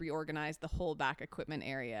think he's reorganized the whole back equipment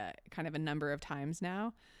area kind of a number of times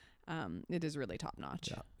now. It is really top notch.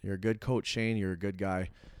 Yeah, you're a good coach, Shane. You're a good guy.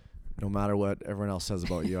 No matter what everyone else says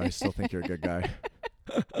about you, I still think you're a good guy.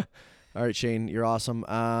 All right, Shane, you're awesome.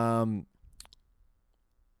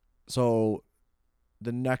 So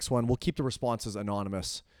the next one, we'll keep the responses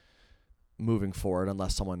anonymous moving forward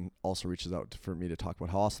unless someone also reaches out for me to talk about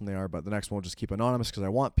how awesome they are. But the next one we'll just keep anonymous because I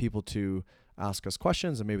want people to ask us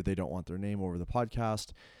questions and maybe they don't want their name over the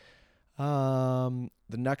podcast. The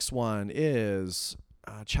next one is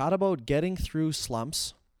chat about getting through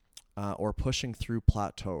slumps or pushing through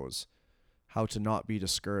plateaus, how to not be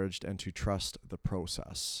discouraged and to trust the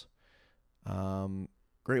process.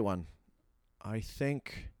 Great one. I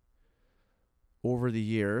think over the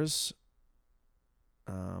years,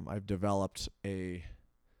 I've developed maybe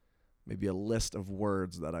a list of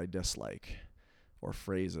words that I dislike or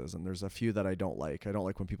phrases, and there's a few that I don't like. I don't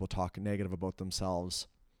like when people talk negative about themselves,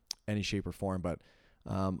 any shape or form, but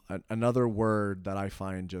another word that I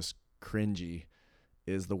find just cringy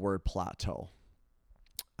is the word plateau.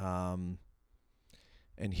 And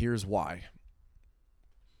here's why.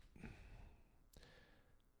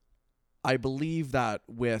 I believe that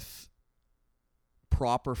with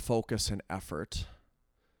proper focus and effort,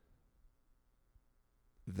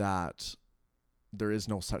 that there is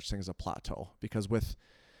no such thing as a plateau, because with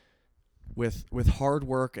hard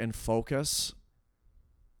work and focus,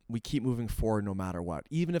 we keep moving forward no matter what.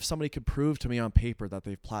 Even if somebody could prove to me on paper that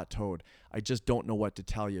they've plateaued, I just don't know what to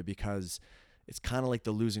tell you, because it's kind of like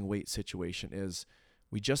the losing weight situation is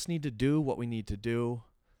we just need to do what we need to do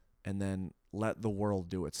and then let the world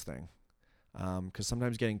do its thing. Because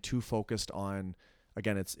sometimes getting too focused on,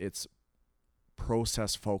 again, it's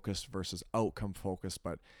process focused versus outcome focused,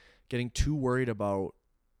 but getting too worried about,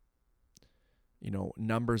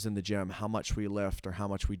 numbers in the gym, how much we lift or how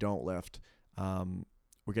much we don't lift.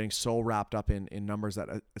 We're getting so wrapped up in numbers that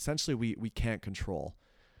essentially we can't control.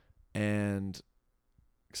 And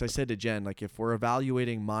because I said to Jen, like, if we're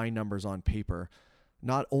evaluating my numbers on paper,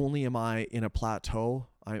 not only am I in a plateau,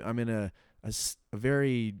 I'm in a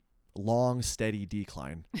very long, steady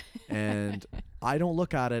decline. And I don't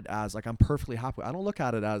look at it as like I'm perfectly happy. I don't look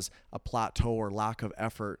at it as a plateau or lack of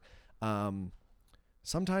effort.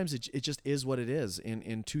 Sometimes it just is what it is.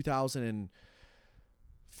 In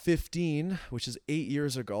 2015, which is 8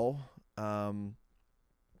 years ago, I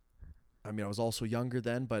was also younger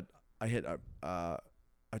then, but I hit a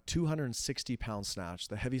 260 pound snatch,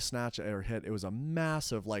 the heaviest snatch I ever hit. It was a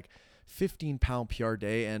massive, like 15 pound PR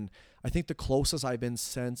day. And I think the closest I've been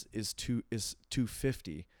since is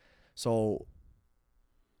 250. So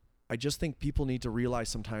I just think people need to realize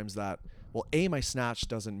sometimes that, well, my snatch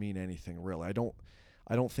doesn't mean anything really. I don't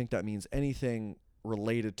think that means anything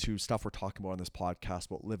related to stuff we're talking about on this podcast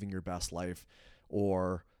about living your best life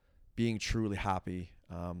or being truly happy.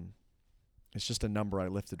 It's just a number I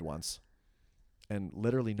lifted once. And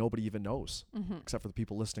literally nobody even knows, except for the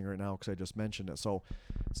people listening right now, because I just mentioned it. So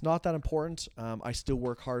it's not that important. I still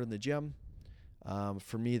work hard in the gym.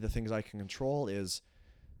 For me, the things I can control is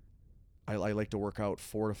I like to work out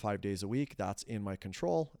 4 to 5 days a week. That's in my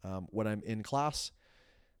control. When I'm in class,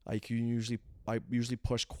 I usually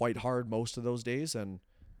push quite hard most of those days. And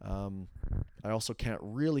I also can't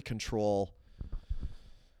really control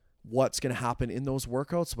what's going to happen in those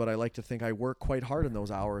workouts, but I like to think I work quite hard in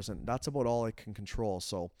those hours, and that's about all I can control.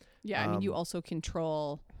 So yeah, you also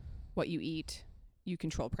control what you eat. You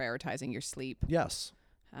control prioritizing your sleep. Yes.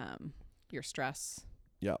 Your stress.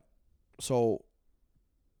 Yeah. So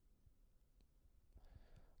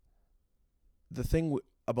the thing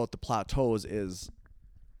about the plateaus is,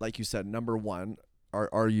 like you said, number one,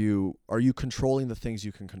 are you controlling the things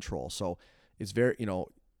you can control? So it's very, we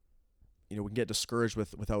can get discouraged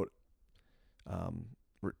without,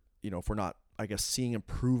 if we're not, I guess, seeing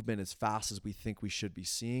improvement as fast as we think we should be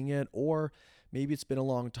seeing it, or maybe it's been a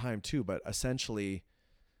long time too, but essentially,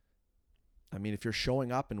 if you're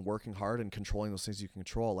showing up and working hard and controlling those things you can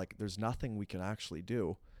control, like there's nothing we can actually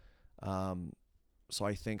do. So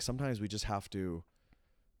I think sometimes we just have to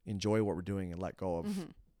enjoy what we're doing and let go of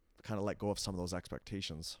let go of some of those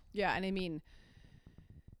expectations. Yeah. And I mean,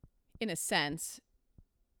 in a sense,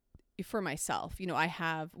 for myself, you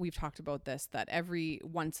know, we've talked about this, that every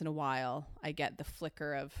once in a while I get the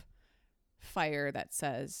flicker of fire that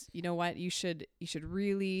says, you know what, you should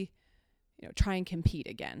really, you know, try and compete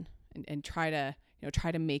again and try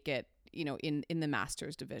to make it, you know, in the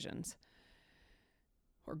masters divisions,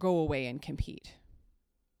 or go away and compete.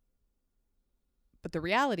 But the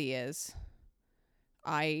reality is,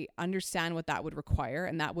 I understand what that would require,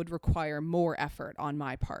 and that would require more effort on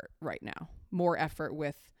my part right now. More effort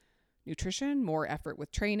with nutrition, more effort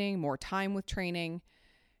with training, more time with training.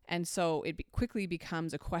 And so it quickly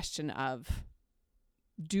becomes a question of,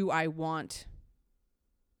 do I want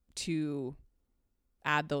to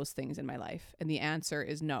add those things in my life? And the answer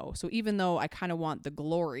is no. So even though I kind of want the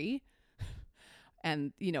glory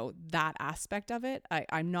and, you know, that aspect of it,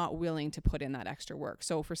 I'm not willing to put in that extra work.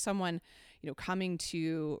 So for someone, you know, coming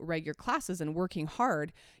to regular classes and working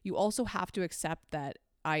hard, you also have to accept that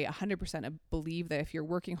I 100% believe that if you're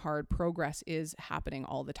working hard, progress is happening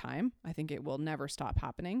all the time. I think it will never stop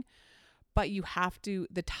happening. But you have to,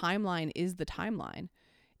 the timeline is the timeline.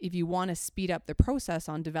 If you want to speed up the process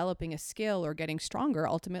on developing a skill or getting stronger,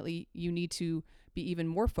 ultimately you need to be even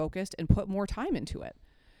more focused and put more time into it.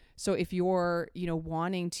 So if you're, you know,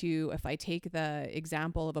 wanting to, if I take the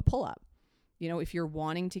example of a pull-up, you know, if you're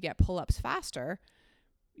wanting to get pull-ups faster,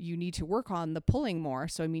 you need to work on the pulling more.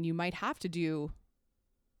 So, I mean, you might have to do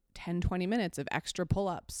 10, 20 minutes of extra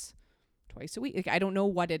pull-ups twice a week. Like, I don't know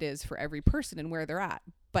what it is for every person and where they're at.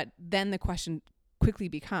 But then the question quickly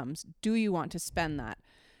becomes, do you want to spend that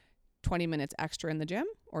 20 minutes extra in the gym?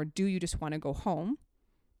 Or do you just want to go home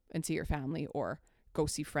and see your family, or go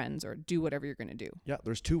see friends, or do whatever you're going to do? Yeah,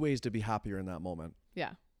 there's two ways to be happier in that moment.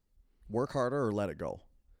 Yeah. Work harder or let it go.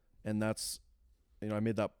 And that's, you know, I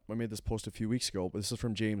made this post a few weeks ago, but this is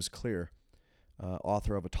from James Clear,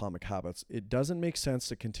 author of Atomic Habits. It doesn't make sense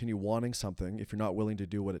to continue wanting something if you're not willing to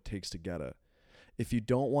do what it takes to get it. If you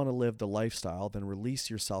don't want to live the lifestyle, then release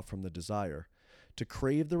yourself from the desire. To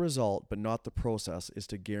crave the result but not the process is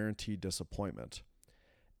to guarantee disappointment.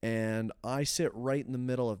 And I sit right in the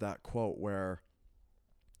middle of that quote where,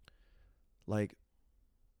 like,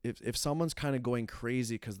 if someone's kind of going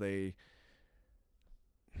crazy because they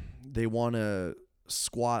want to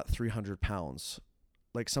squat 300 pounds,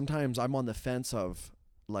 like, sometimes I'm on the fence of,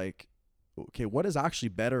 like, okay, what is actually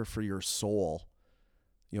better for your soul,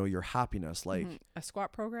 you know, your happiness? Like, a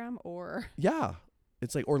squat program, or yeah,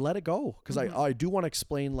 it's like, or let it go. Because I do want to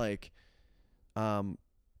explain, like,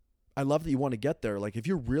 I love that you want to get there. Like, if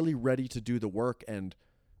you're really ready to do the work and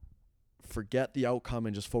forget the outcome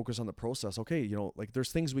and just focus on the process, okay, you know, like,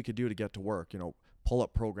 there's things we could do to get to work, you know,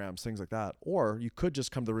 pull-up programs, things like that. Or you could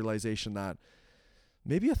just come to the realization that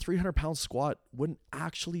maybe a 300-pound squat wouldn't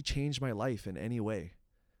actually change my life in any way.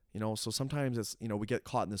 You know, so sometimes it's, you know, we get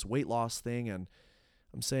caught in this weight loss thing, and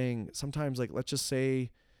I'm saying sometimes, like, let's just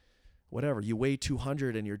say, whatever, you weigh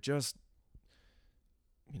 200 and you're just,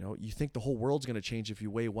 you know, you think the whole world's going to change if you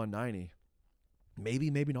weigh 190. Maybe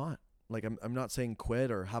not. Like, I'm not saying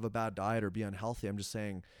quit or have a bad diet or be unhealthy. I'm just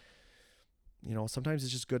saying, you know, sometimes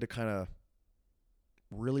it's just good to kind of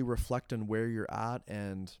really reflect on where you're at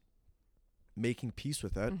and making peace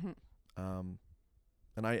with it. And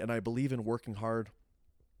I believe in working hard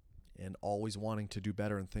and always wanting to do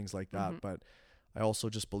better and things like that. But I also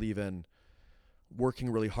just believe in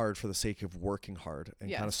working really hard for the sake of working hard,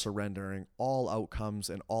 and kind of surrendering all outcomes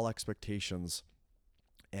and all expectations.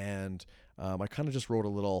 And I kind of just wrote a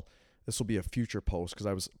little, this will be a future post, because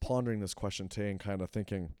I was pondering this question today and kind of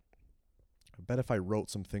thinking, I bet if I wrote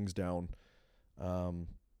some things down, I'll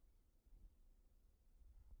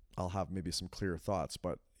have maybe some clearer thoughts.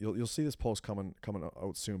 But you'll see this post coming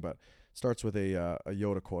out soon. But it starts with a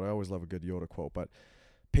Yoda quote. I always love a good Yoda quote. But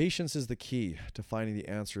patience is the key to finding the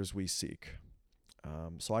answers we seek.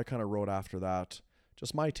 So I kind of wrote after that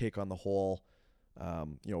just my take on the whole,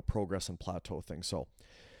 you know, progress and plateau thing. So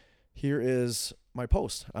here is my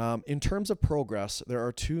post. In terms of progress, there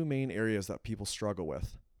are two main areas that people struggle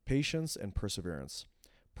with: patience and perseverance.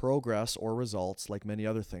 Progress or results, like many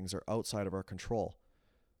other things, are outside of our control.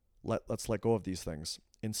 Let's let go of these things.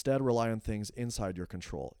 Instead, rely on things inside your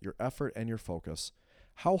control: your effort and your focus.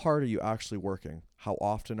 How hard are you actually working? How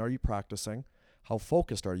often are you practicing? How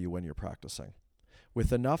focused are you when you're practicing?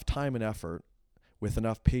 With enough time and effort, with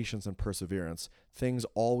enough patience and perseverance, things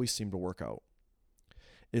always seem to work out.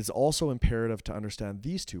 It's also imperative to understand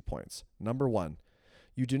these 2 points. Number one,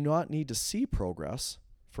 you do not need to see progress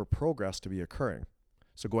for progress to be occurring.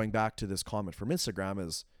 So going back to this comment from Instagram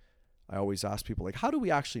is, I always ask people, like, how do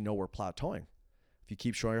we actually know we're plateauing? If you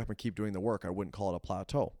keep showing up and keep doing the work, I wouldn't call it a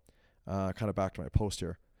plateau. Kind of back to my post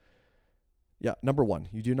here. Yeah, number one,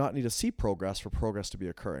 you do not need to see progress for progress to be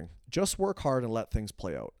occurring. Just work hard and let things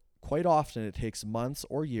play out. Quite often, it takes months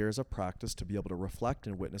or years of practice to be able to reflect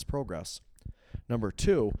and witness progress. Number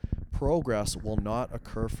two, progress will not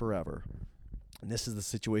occur forever. And this is the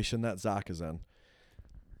situation that Zach is in.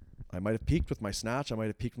 I might have peaked with my snatch. I might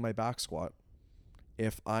have peaked with my back squat.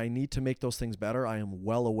 If I need to make those things better, I am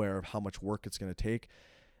well aware of how much work it's going to take.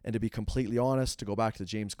 And to be completely honest, to go back to the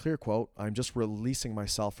James Clear quote, I'm just releasing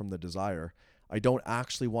myself from the desire. I don't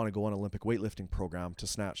actually want to go on an Olympic weightlifting program to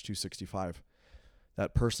snatch 265.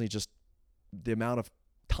 That personally, just the amount of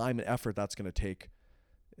time and effort that's going to take,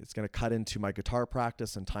 it's going to cut into my guitar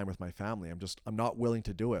practice and time with my family. I'm not willing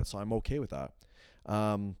to do it. So I'm okay with that.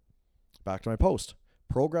 Back to my post.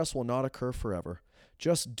 Progress will not occur forever.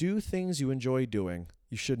 Just do things you enjoy doing.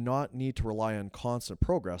 You should not need to rely on constant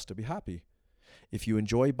progress to be happy. If you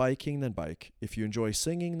enjoy biking, then bike. If you enjoy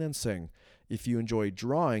singing, then sing. If you enjoy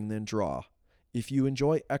drawing, then draw. If you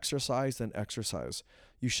enjoy exercise, then exercise.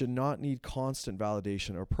 You should not need constant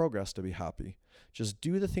validation or progress to be happy. Just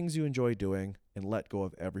do the things you enjoy doing and let go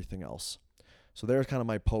of everything else. So there's kind of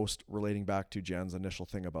my post relating back to Jen's initial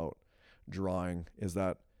thing about drawing, is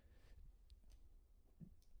that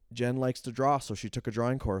Jen likes to draw, so she took a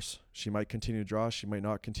drawing course. She might continue to draw, she might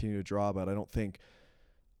not continue to draw, but I don't think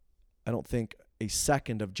a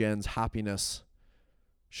second of Jen's happiness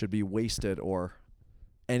should be wasted, or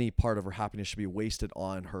any part of her happiness should be wasted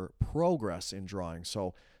on her progress in drawing.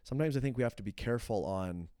 So sometimes I think we have to be careful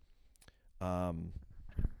on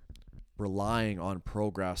relying on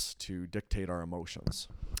progress to dictate our emotions.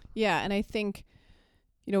 Yeah, and I think,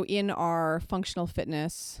 in our functional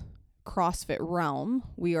fitness CrossFit realm,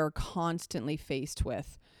 we are constantly faced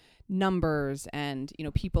with numbers and,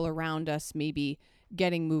 people around us maybe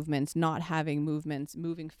getting movements, not having movements,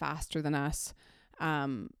 moving faster than us.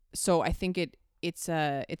 So I think it's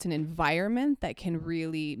an environment that can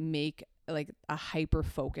really make like a hyper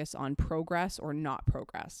focus on progress or not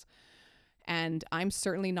progress. And I'm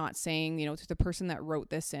certainly not saying, to the person that wrote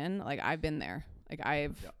this in, like, I've been there. Like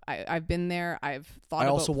I've been there. I've thought about Plateaus. I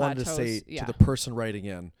also wanted to say to the person writing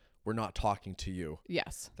in, we're not talking to you.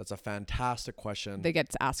 Yes. That's a fantastic question. They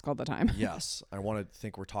get asked all the time. Yes. I want to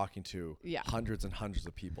think we're talking to hundreds and hundreds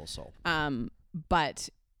of people. So, and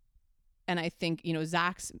I think,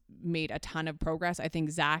 Zach's made a ton of progress. I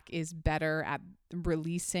think Zach is better at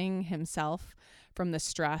releasing himself from the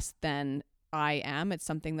stress than I am. It's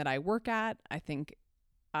something that I work at. I think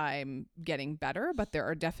I'm getting better, but there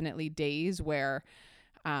are definitely days where,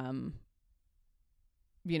 that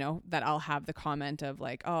I'll have the comment of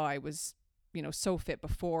like, oh, I was, so fit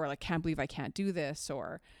before, like, can't believe I can't do this.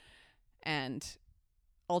 And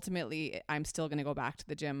ultimately I'm still going to go back to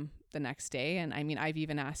the gym the next day. And I mean, I've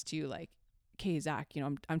even asked you, like, okay, Zach,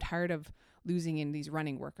 I'm tired of losing in these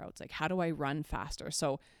running workouts. Like, how do I run faster?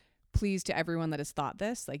 So please, to everyone that has thought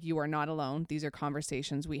this, like, you are not alone. These are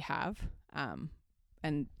conversations we have.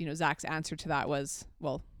 And Zach's answer to that was,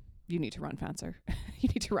 well, you need to run faster. You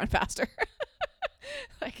need to run faster.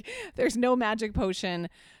 Like, there's no magic potion.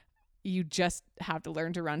 You just have to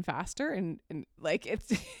learn to run faster. And like,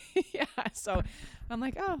 it's, yeah. So I'm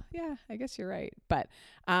like, oh yeah, I guess you're right. But,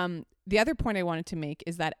 the other point I wanted to make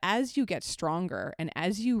is that as you get stronger and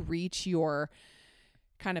as you reach your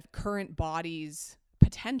kind of current body's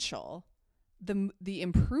potential, the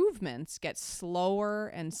improvements get slower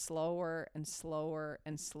and slower and slower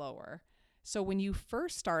and slower. So when you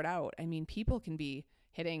first start out, I mean, people can be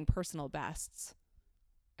hitting personal bests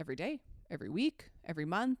every day, every week, every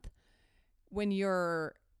month. When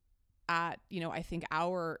you're at, I think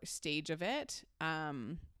our stage of it,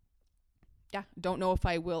 don't know if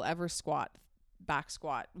I will ever back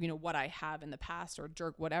squat, what I have in the past, or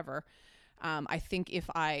jerk, whatever. I think if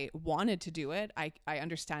I wanted to do it, I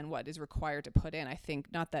understand what is required to put in. I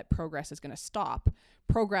think not that progress is going to stop.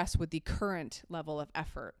 Progress with the current level of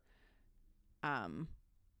effort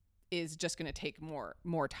is just going to take more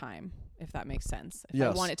time, if that makes sense. If I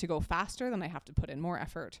want it to go faster, then I have to put in more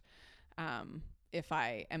effort. If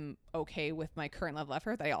I am okay with my current level of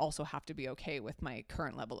effort, I also have to be okay with my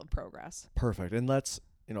current level of progress. Perfect. And let's,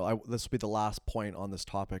 this will be the last point on this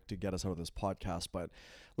topic to get us out of this podcast, but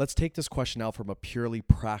let's take this question out from a purely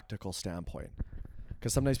practical standpoint.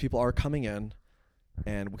 Because sometimes people are coming in,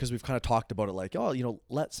 and because we've kind of talked about it, like, oh,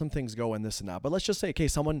 let some things go and this and that. But let's just say, okay,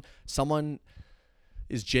 someone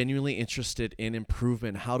is genuinely interested in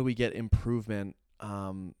improvement. How do we get improvement?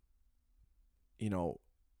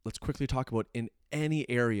 Let's quickly talk about, in any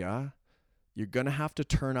area, you're going to have to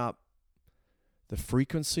turn up the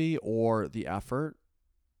frequency or the effort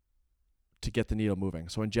to get the needle moving.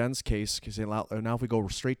 So in Jen's case, because now if we go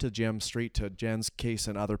straight to the gym, straight to Jen's case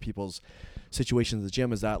and other people's situations in the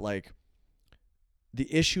gym, is that like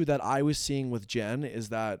the issue that I was seeing with Jen is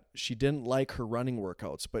that she didn't like her running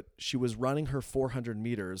workouts, but she was running her 400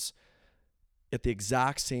 meters at the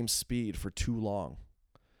exact same speed for too long.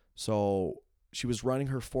 So she was running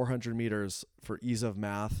her 400 meters, for ease of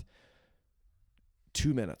math,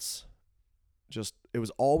 2 minutes. Just, it was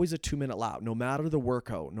always a 2-minute lap, no matter the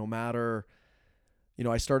workout, no matter,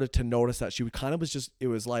 I started to notice that she kind of was just, it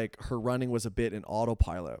was like her running was a bit in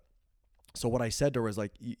autopilot. So what I said to her was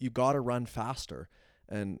like, you got to run faster.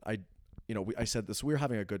 And I said this, we were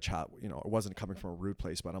having a good chat, it wasn't coming from a rude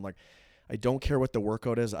place, but I'm like, I don't care what the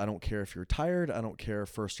workout is. I don't care if you're tired. I don't care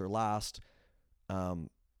first or last.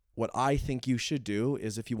 What I think you should do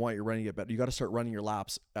is, if you want your running to get better, you got to start running your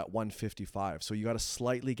laps at 155. So you got to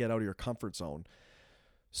slightly get out of your comfort zone.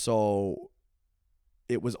 So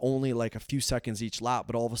it was only like a few seconds each lap,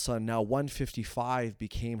 but all of a sudden now 155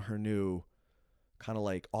 became her new kind of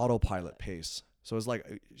like autopilot pace. So it was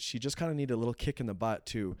like she just kind of needed a little kick in the butt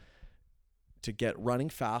to get running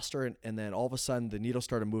faster, and then all of a sudden the needle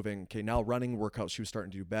started moving. Okay, now running workouts she was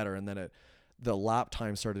starting to do better, and then the lap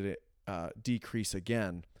time started to decrease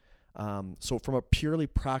again. So from a purely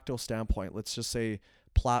practical standpoint, let's just say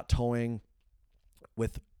plateauing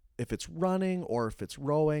with, if it's running or if it's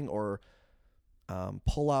rowing or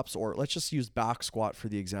pull-ups, or let's just use back squat for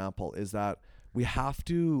the example, is that we have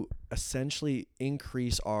to essentially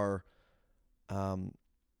increase our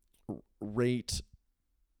rate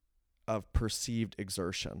of perceived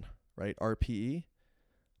exertion, right? RPE.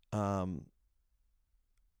 So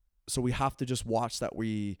we have to just watch that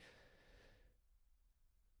we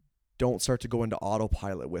don't start to go into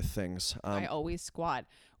autopilot with things. I always squat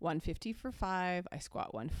 150 for 5. I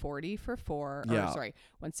squat 140 for 4. Yeah.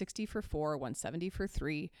 160 for 4, 170 for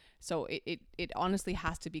 3. So it honestly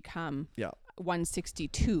has to become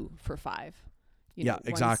 162 for 5.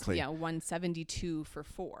 Exactly. 172 for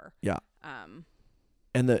 4. Yeah.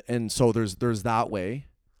 And so there's that way,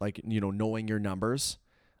 like, knowing your numbers.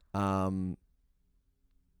 The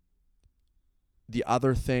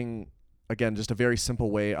other thing, again, just a very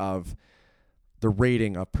simple way of the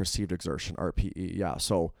rating of perceived exertion, RPE. Yeah.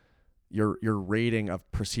 So your rating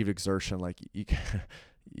of perceived exertion, like you kind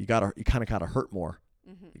of gotta hurt more.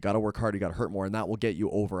 Mm-hmm. You gotta work hard. You gotta hurt more, and that will get you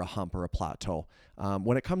over a hump or a plateau.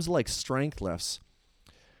 When it comes to like strength lifts,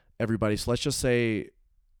 everybody. So let's just say,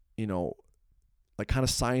 like kind of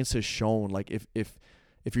science has shown, like if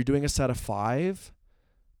you're doing a set of 5,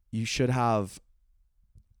 you should have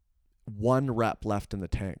 1 rep left in the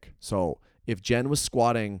tank. So if Jen was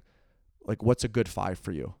squatting, like, what's a good 5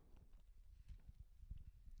 for you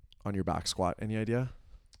on your back squat? Any idea?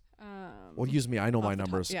 Well, use me. I know my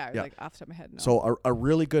numbers. Like off the top of my head. No. So a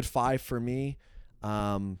really good 5 for me,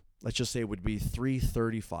 let's just say it would be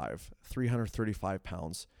 335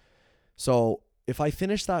 pounds. So if I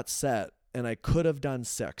finish that set and I could have done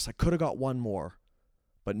 6, I could have got 1 more,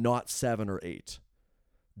 but not 7 or 8.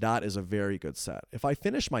 That is a very good set. If I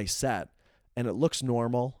finish my set and it looks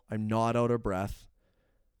normal, I'm not out of breath,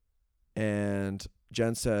 and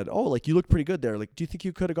Jen said, "Oh, like, you look pretty good there. Like, do you think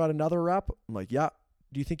you could have got another rep?" I'm like, "Yeah."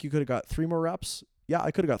 "Do you think you could have got 3 more reps?" "Yeah,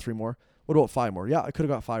 I could have got 3 more." "What about 5 more?" "Yeah, I could have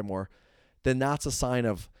got 5 more." Then that's a sign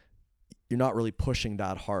of you're not really pushing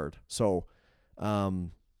that hard. So,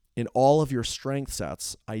 in all of your strength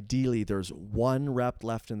sets, ideally there's 1 rep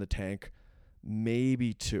left in the tank,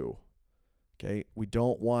 maybe 2. Okay, we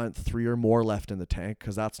don't want 3 or more left in the tank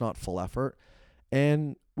because that's not full effort.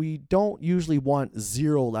 And we don't usually want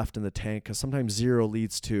 0 left in the tank because sometimes 0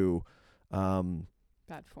 leads to bad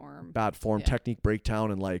form, technique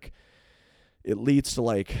breakdown, and like it leads to,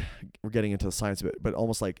 like, we're getting into the science of it, but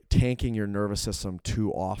almost like tanking your nervous system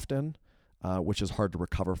too often, which is hard to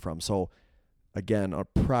recover from. So again, on a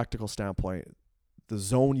practical standpoint, the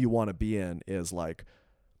zone you want to be in is like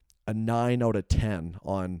a 9 out of 10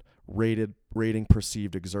 on rating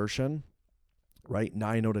perceived exertion, right?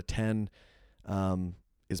 9 out of 10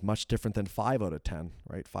 is much different than 5 out of 10,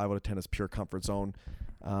 right? 5 out of 10 is pure comfort zone.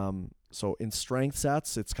 So in strength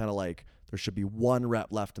sets, it's kind of like there should be 1 rep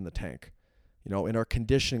left in the tank. In our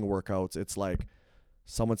conditioning workouts, it's like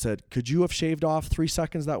someone said, "Could you have shaved off 3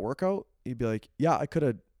 seconds that workout?" You'd be like, "Yeah, I could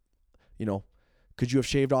have." "Could you have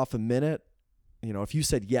shaved off a minute?" If you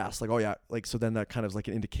said yes, like, "Oh yeah," like, so then that kind of is like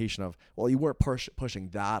an indication of, well, you weren't pushing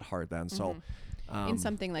that hard then. So in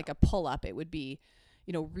something like a pull-up, it would be,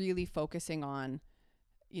 really focusing on,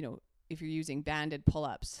 if you're using banded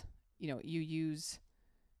pull-ups, you use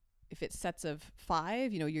if it's sets of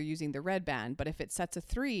 5, you're using the red band. But if it's sets of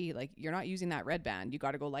 3, like you're not using that red band. You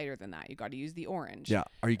got to go lighter than that. You got to use the orange. Yeah.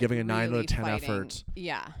 Are you giving a 9 out really of 10 fighting- effort?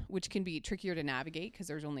 Yeah, which can be trickier to navigate because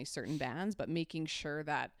there's only certain bands, but making sure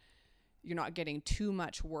that you're not getting too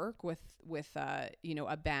much work with a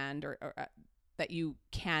band or that you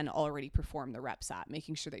can already perform the reps at,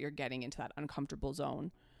 making sure that you're getting into that uncomfortable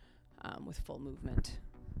zone with full movement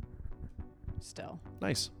still.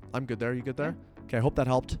 Nice. I'm good there. You good there? Yeah. Okay. I hope that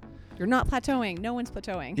helped. You're not plateauing. No one's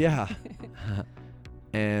plateauing. Yeah.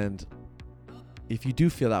 And if you do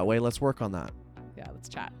feel that way, let's work on that. Yeah, let's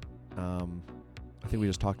chat. I think we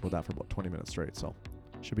just talked about that for about 20 minutes straight, so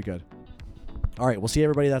should be good. All right, we'll see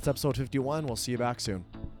everybody. That's episode 51. We'll see you back soon.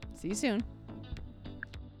 See you soon.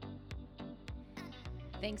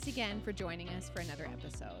 Thanks again for joining us for another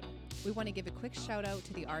episode. We want to give a quick shout out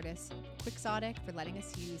to the artist Quixotic for letting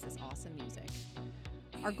us use this awesome music.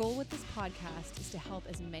 Our goal with this podcast is to help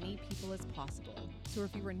as many people as possible. So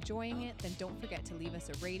if you're enjoying it, then don't forget to leave us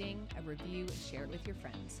a rating, a review, and share it with your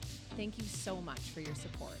friends. Thank you so much for your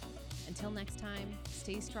support. Until next time,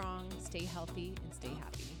 stay strong, stay healthy, and stay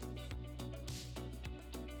happy.